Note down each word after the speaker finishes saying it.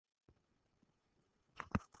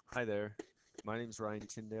Hi there. My name is Ryan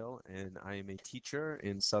Tindale, and I am a teacher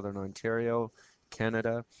in Southern Ontario,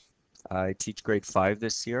 Canada. I teach grade 5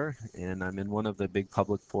 this year, and I'm in one of the big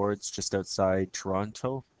public boards just outside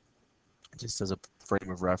Toronto, just as a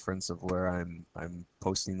frame of reference of where I'm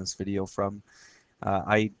posting this video from.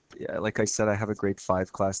 Like I said, I have a grade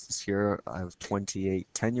 5 class this year. I have 28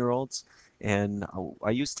 10-year-olds, and I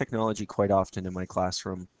use technology quite often in my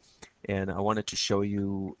classroom. And I wanted to show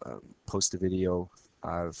you, post a video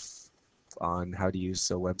of on how to use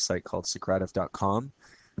a website called Socrative.com.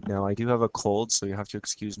 Now, I do have a cold, so you have to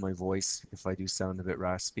excuse my voice if I do sound a bit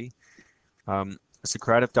raspy.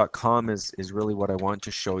 Socrative.com is really what I want to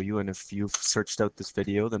show you, and if you've searched out this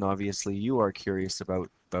video, then obviously you are curious about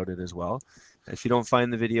it as well. If you don't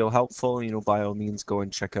find the video helpful, by all means go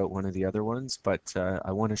and check out one of the other ones, but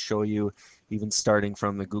I want to show you, even starting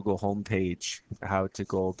from the Google homepage, how to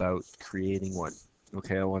go about creating one.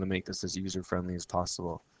 Okay, I want to make this as user-friendly as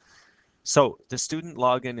possible. So the student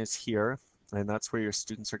login is here, and that's where your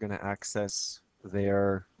students are going to access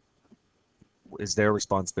their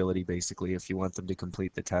responsibility, basically. If you want them to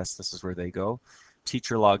complete the test, this is where they go.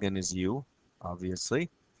 Teacher login is you, obviously.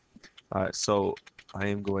 So I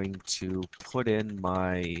am going to put in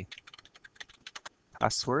my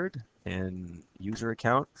password and user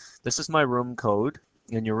account. This is my room code,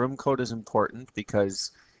 and your room code is important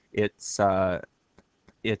because it's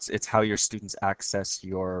how your students access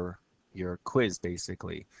your quiz,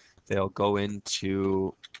 basically. They'll go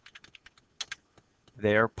into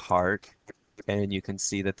their part, and you can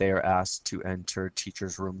see that they are asked to enter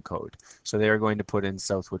teacher's room code. So they are going to put in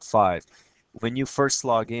Southwood 5. When you first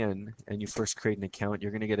log in and you first create an account,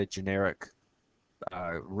 you're going to get a generic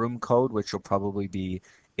room code, which will probably be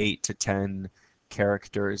 8 to 10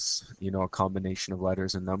 characters, a combination of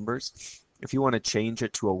letters and numbers. If you want to change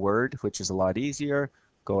it to a word, which is a lot easier,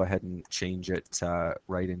 go ahead and change it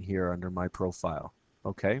right in here under my profile.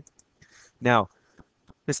 Okay. Now,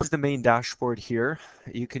 this is the main dashboard here.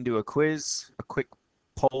 You can do a quiz, a quick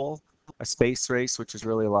poll, a space race, which is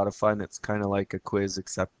really a lot of fun. It's kind of like a quiz,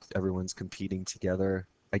 except everyone's competing together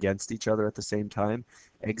against each other at the same time.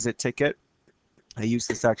 Exit ticket. I used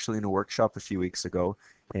this actually in a workshop a few weeks ago,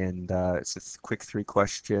 and it's a quick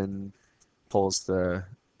 3-question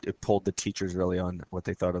it polled the teachers really on what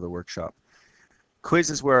they thought of the workshop.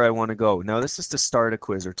 Quiz is where I want to go. Now this is to start a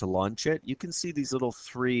quiz or to launch it. You can see these little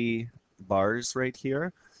 3 bars right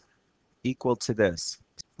here equal to this.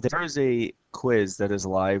 There is a quiz that is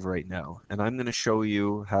live right now, and I'm going to show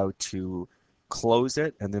you how to close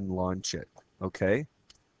it and then launch it. Okay?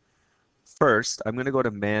 First, I'm going to go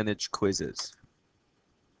to Manage Quizzes.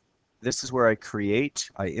 This is where I create,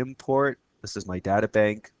 I import, this is my data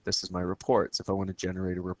bank, this is my reports if I want to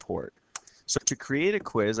generate a report. So to create a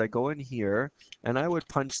quiz, I go in here and I would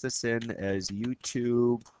punch this in as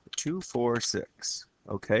YouTube 246,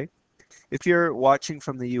 okay? If you're watching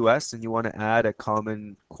from the US and you want to add a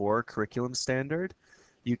Common Core curriculum standard,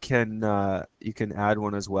 you can add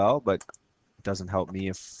one as well, but it doesn't help me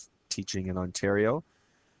if teaching in Ontario.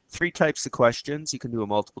 3 types of questions. You can do a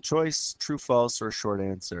multiple choice, true, false, or a short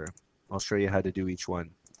answer. I'll show you how to do each one.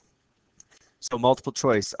 So multiple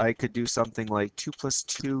choice, I could do something like 2 plus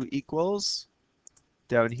 2 equals.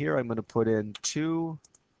 Down here, I'm going to put in 2,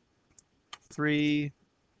 3,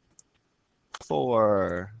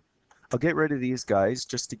 4. I'll get rid of these guys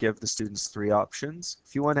just to give the students 3 options.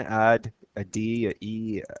 If you want to add a D, a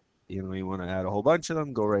E, you want to add a whole bunch of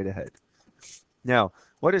them, go right ahead. Now,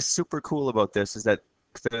 what is super cool about this is that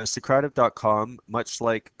the Socrative.com, much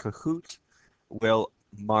like Kahoot, will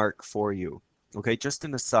mark for you. Okay, just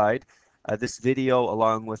an aside, this video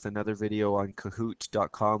along with another video on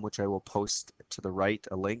Kahoot.com, which I will post to the right,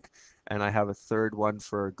 a link, and I have a third one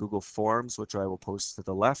for Google Forms, which I will post to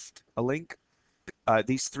the left, a link.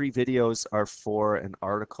 These 3 videos are for an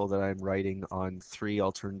article that I'm writing on 3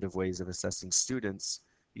 alternative ways of assessing students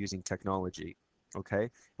using technology. Okay,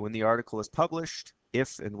 when the article is published,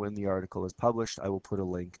 if and when the article is published, I will put a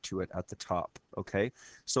link to it at the top. Okay,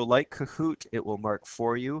 so like Kahoot, it will mark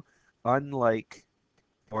for you, unlike,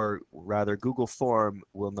 or rather, Google Form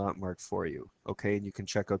will not mark for you. Okay, and you can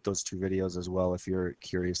check out those 2 videos as well if you're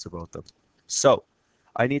curious about them. So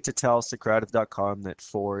I need to tell Socrative.com that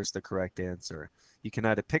 4 is the correct answer. You can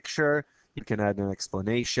add a picture, you can add an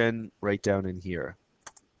explanation right down in here.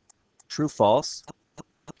 True, false.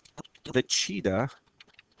 The cheetah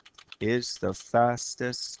is the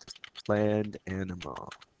fastest land animal.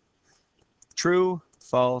 True,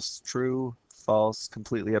 false,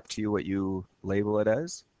 completely up to you what you label it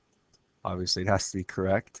as. Obviously, it has to be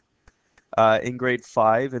correct. In grade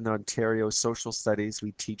 5 in Ontario Social Studies,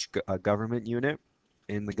 we teach a government unit.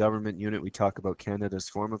 In the government unit, we talk about Canada's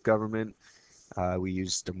form of government.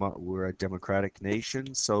 We're a democratic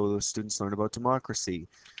nation, so students learn about democracy.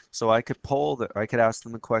 So I could I could ask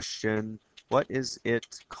them the question, what is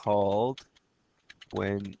it called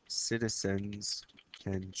when citizens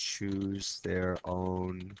can choose their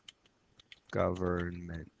own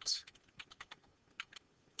government?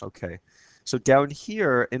 Okay, so down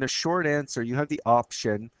here in a short answer, you have the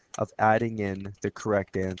option of adding in the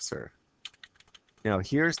correct answer. Now,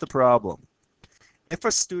 here's the problem. If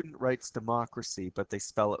a student writes democracy, but they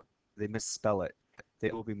misspell it,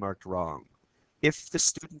 they will be marked wrong. If the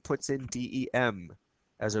student puts in DEM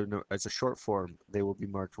as a short form, they will be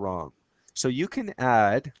marked wrong. So you can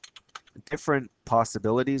add different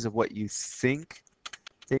possibilities of what you think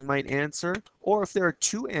they might answer, or if there are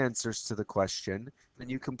two answers to the question, then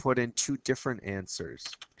you can put in two different answers.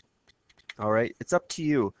 All right, it's up to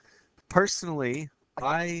you. Personally,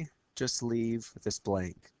 I just leave this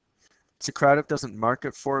blank. Socrative doesn't mark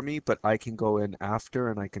it for me, but I can go in after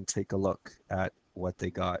and I can take a look at what they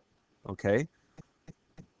got. Okay,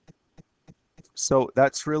 so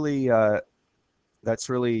that's really the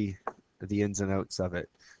ins and outs of it.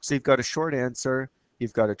 So you've got a short answer,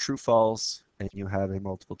 you've got a true false, and you have a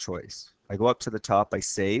multiple choice. I go up to the top, I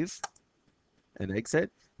save and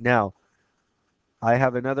exit. Now, I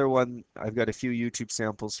have another one. I've got a few YouTube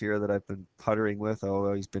samples here that I've been puttering with.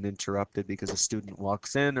 Oh, he's been interrupted because a student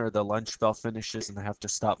walks in or the lunch bell finishes and I have to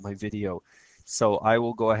stop my video. So I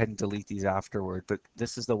will go ahead and delete these afterward, but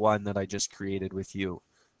this is the one that I just created with you.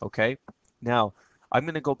 Okay, now I'm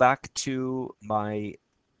going to go back to my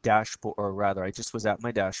dashboard, or rather, I just was at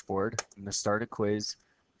my dashboard. I'm going to start a quiz,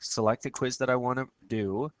 select a quiz that I want to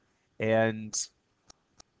do, and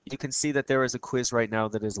you can see that there is a quiz right now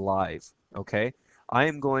that is live. Okay, I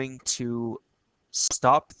am going to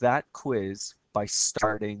stop that quiz by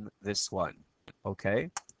starting this one. Okay,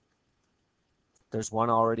 there's one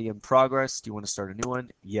already in progress. Do you want to start a new one?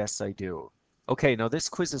 Yes, I do. Okay, now this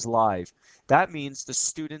quiz is live. That means the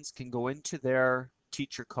students can go into their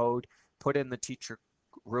teacher code, put in the teacher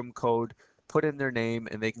room code, put in their name,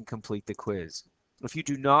 and they can complete the quiz. If you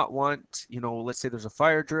do not want, let's say there's a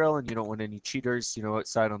fire drill and you don't want any cheaters,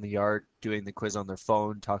 outside on the yard doing the quiz on their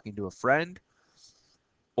phone, talking to a friend,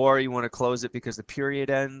 or you want to close it because the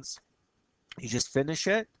period ends, you just finish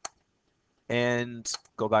it and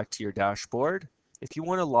go back to your dashboard. If you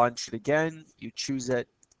want to launch it again, you choose it,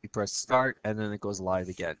 you press start, and then it goes live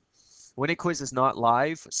again. When a quiz is not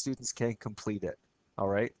live, students can't complete it. All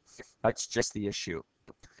right, that's just the issue.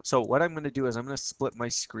 So what I'm going to do is I'm going to split my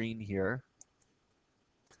screen here,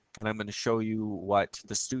 and I'm going to show you what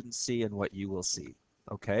the students see and what you will see.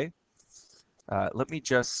 Okay, let me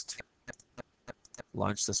just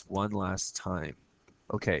launch this one last time.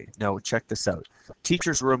 Okay, now check this out.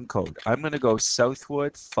 Teacher's room code. I'm going to go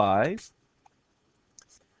Southwood 5.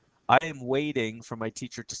 I am waiting for my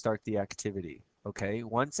teacher to start the activity. Okay,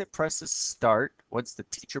 once it presses start, once the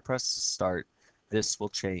teacher presses start, this will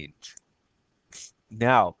change.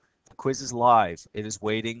 Now, the quiz is live. It is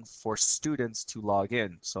waiting for students to log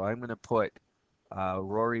in. So I'm going to put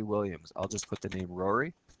Rory Williams. I'll just put the name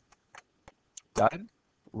Rory. Done.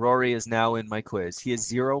 Rory is now in my quiz. He is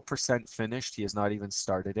 0% finished. He has not even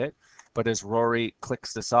started it. But as Rory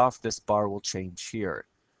clicks this off, this bar will change here.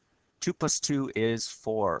 2 plus 2 is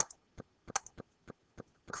 4.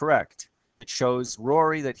 Correct. It shows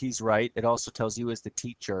Rory that he's right. It also tells you as the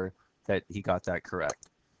teacher that he got that correct.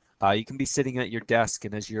 You can be sitting at your desk,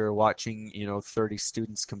 and as you're watching, 30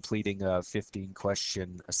 students completing a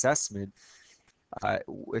 15-question assessment,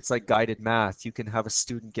 it's like guided math. You can have a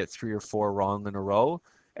student get 3 or 4 wrong in a row,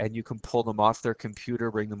 and you can pull them off their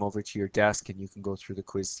computer, bring them over to your desk, and you can go through the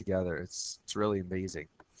quiz together. It's really amazing.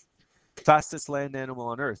 Fastest land animal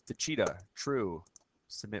on Earth, the cheetah. True.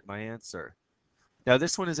 Submit my answer. Now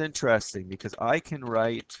this one is interesting because I can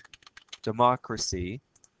write democracy,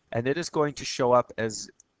 and it is going to show up as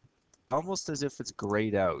almost as if it's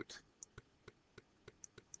grayed out.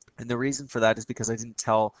 And the reason for that is because I didn't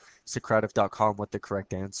tell Socrative.com what the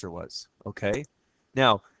correct answer was. Okay.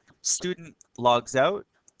 Now, student logs out,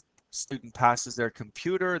 student passes their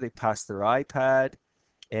computer, they pass their iPad,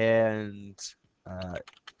 and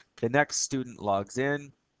the next student logs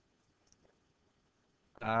in.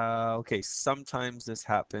 Okay, sometimes this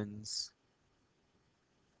happens.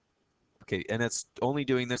 Okay, and it's only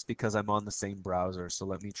doing this because I'm on the same browser, so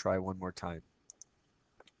let me try one more time.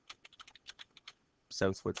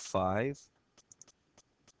 Southwood 5.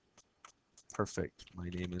 Perfect. My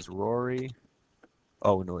name is Rory.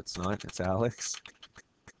 Oh, no, it's not. It's Alex.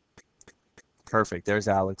 Perfect. There's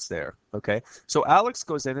Alex there. Okay. So Alex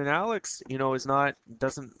goes in and Alex,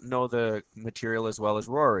 doesn't know the material as well as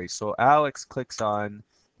Rory. So Alex clicks on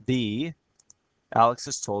B. Alex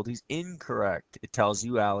is told he's incorrect. It tells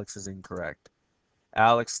you Alex is incorrect.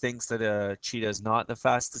 Alex thinks that a cheetah is not the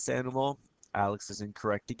fastest animal. Alex is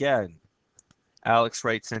incorrect again. Alex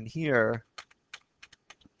writes in here,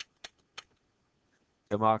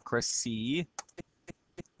 democracy,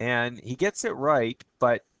 and he gets it right,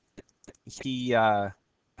 but he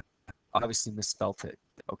obviously misspelt it.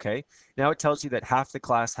 Okay. Now it tells you that half the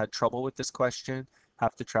class had trouble with this question,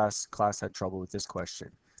 half the class had trouble with this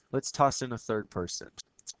question. Let's toss in a third person.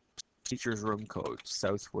 Teacher's room code,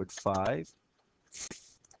 Southwood 5.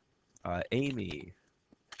 Amy.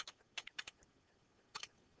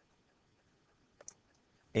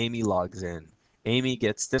 Amy logs in. Amy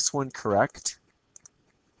gets this one correct.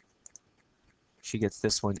 She gets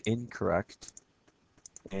this one incorrect.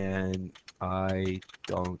 And I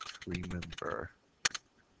don't remember.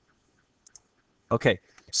 Okay,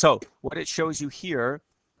 so what it shows you here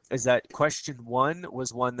is that question 1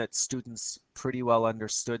 was one that students pretty well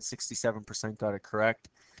understood. 67% got it correct.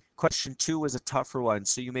 Question 2 was a tougher one,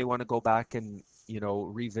 so you may want to go back and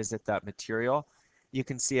revisit that material. You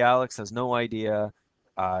can see Alex has no idea.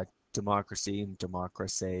 Democracy and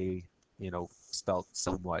democracy, spelled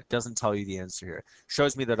somewhat. Doesn't tell you the answer here.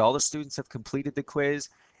 Shows me that all the students have completed the quiz.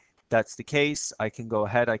 That's the case. I can go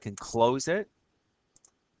ahead, I can close it.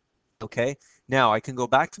 Okay, now I can go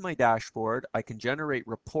back to my dashboard, I can generate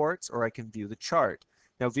reports, or I can view the chart.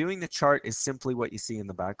 Now viewing the chart is simply what you see in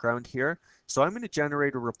the background here. So I'm going to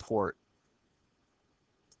generate a report.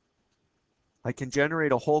 I can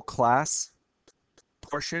generate a whole class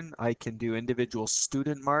portion. I can do individual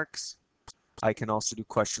student marks. I can also do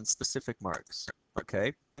question specific marks.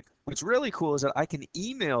 Okay, what's really cool is that I can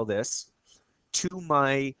email this to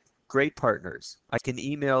my grade partners. I can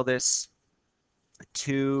email this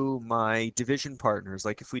to my division partners.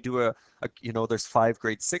 Like if we do there's 5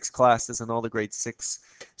 grade 6 classes and all the grade 6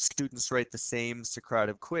 students write the same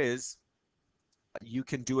Socrative quiz, you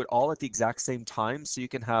can do it all at the exact same time. So you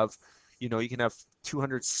can have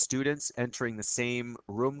 200 students entering the same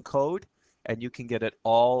room code, and you can get it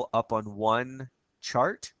all up on one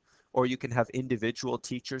chart. Or you can have individual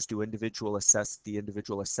teachers do the individual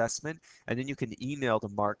assessment, and then you can email the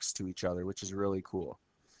marks to each other, which is really cool.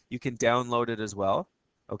 You can download it as well.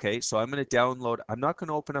 Okay, so I'm going to download, I'm not going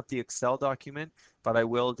to open up the Excel document, but I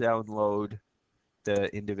will download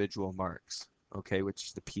the individual marks, okay, which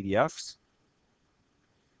is the PDFs.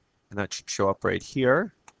 And that should show up right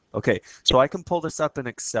here. Okay, so I can pull this up in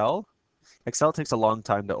Excel. Excel takes a long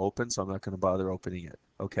time to open, so I'm not going to bother opening it.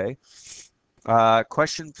 Okay.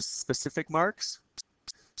 Question specific marks.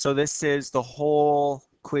 So this is the whole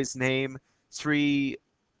quiz name. Three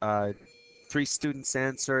students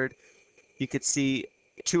answered. You could see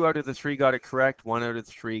 2 out of the 3 got it correct. 1 out of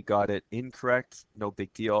the 3 got it incorrect. No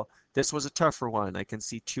big deal. This was a tougher one. I can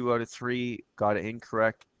see 2 out of 3 got it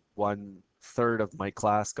incorrect. 1/3 of my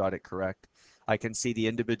class got it correct. I can see the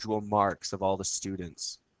individual marks of all the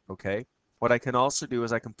students. Okay. What I can also do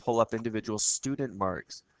is I can pull up individual student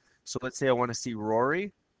marks. So let's say I want to see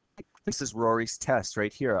Rory. This is Rory's test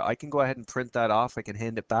right here. I can go ahead and print that off. I can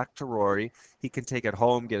hand it back to Rory. He can take it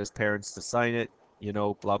home, get his parents to sign it,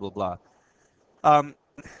 blah, blah, blah.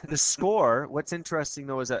 The score, what's interesting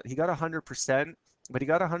though is that he got 100%, but he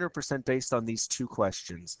got 100% based on these 2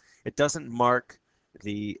 questions. It doesn't mark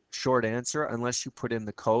the short answer unless you put in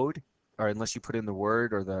the code, or unless you put in the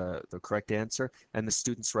word or the correct answer, and the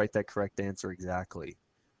students write that correct answer exactly.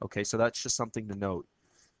 Okay, so that's just something to note.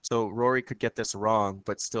 So Rory could get this wrong,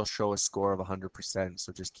 but still show a score of 100%.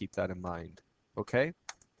 So just keep that in mind. Okay.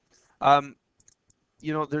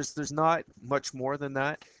 There's not much more than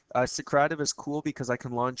that. Socrative is cool because I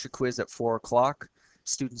can launch a quiz at 4 o'clock.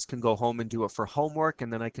 Students can go home and do it for homework,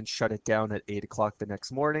 and then I can shut it down at 8 o'clock the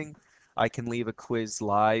next morning. I can leave a quiz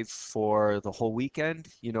live for the whole weekend,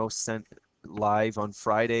 sent live on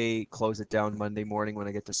Friday, close it down Monday morning when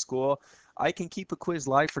I get to school. I can keep a quiz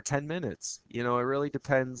live for 10 minutes. It really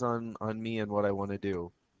depends on me and what I want to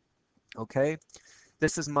do. Okay.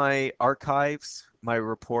 This is my archives, my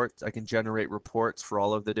reports. I can generate reports for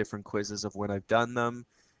all of the different quizzes of when I've done them.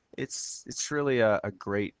 It's really a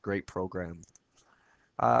great program.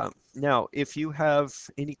 Now, if you have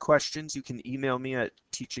any questions, you can email me at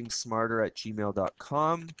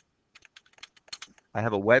teachingsmarter@gmail.com. I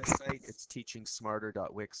have a website. It's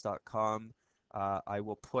teachingsmarter.wix.com. I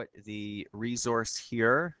will put the resource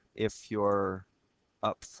here if you're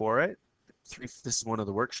up for it. This is one of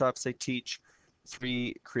the workshops I teach.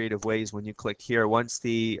 three creative ways when you click here. Once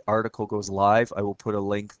the article goes live, I will put a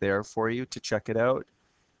link there for you to check it out.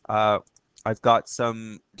 Uh, I've got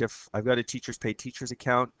I've got a Teachers Pay Teachers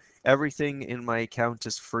account. Everything in my account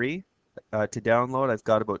is free to download. I've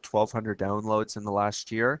got about 1,200 downloads in the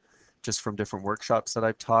last year, just from different workshops that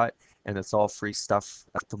I've taught, and it's all free stuff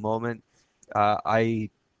at the moment. I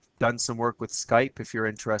done some work with Skype if you're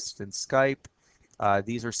interested in Skype.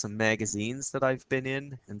 These are some magazines that I've been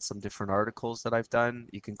in and some different articles that I've done.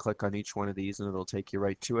 You can click on each one of these and it'll take you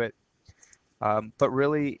right to it. But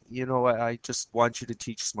really, I just want you to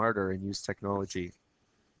teach smarter and use technology.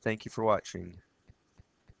 Thank you for watching.